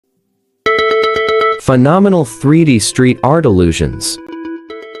Phenomenal 3D street art illusions.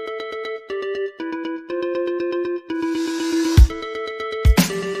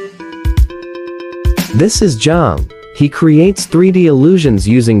 This is Zhang. He creates 3D illusions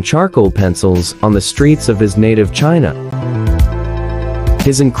using charcoal pencils on the streets of his native China.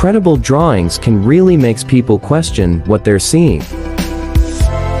 His incredible drawings can really make people question what they're seeing.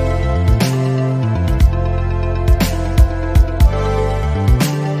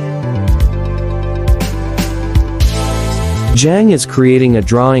 Zhang is creating a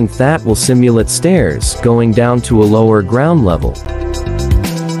drawing that will simulate stairs going down to a lower ground level.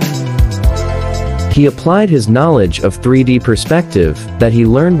 He applied his knowledge of 3D perspective that he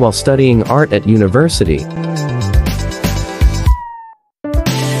learned while studying art at university.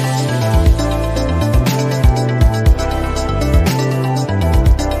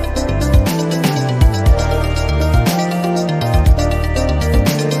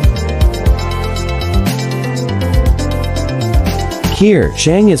 Here,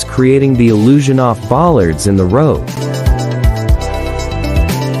 Zhang is creating the illusion of bollards in the road.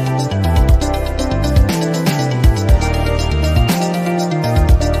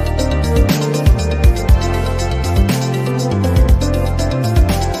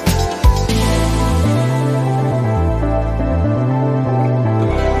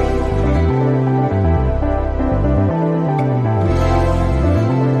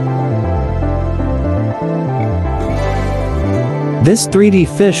 This 3D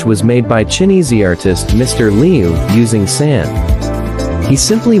fish was made by Chinese artist Mr. Liu using sand. He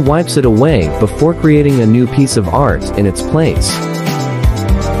simply wipes it away before creating a new piece of art in its place.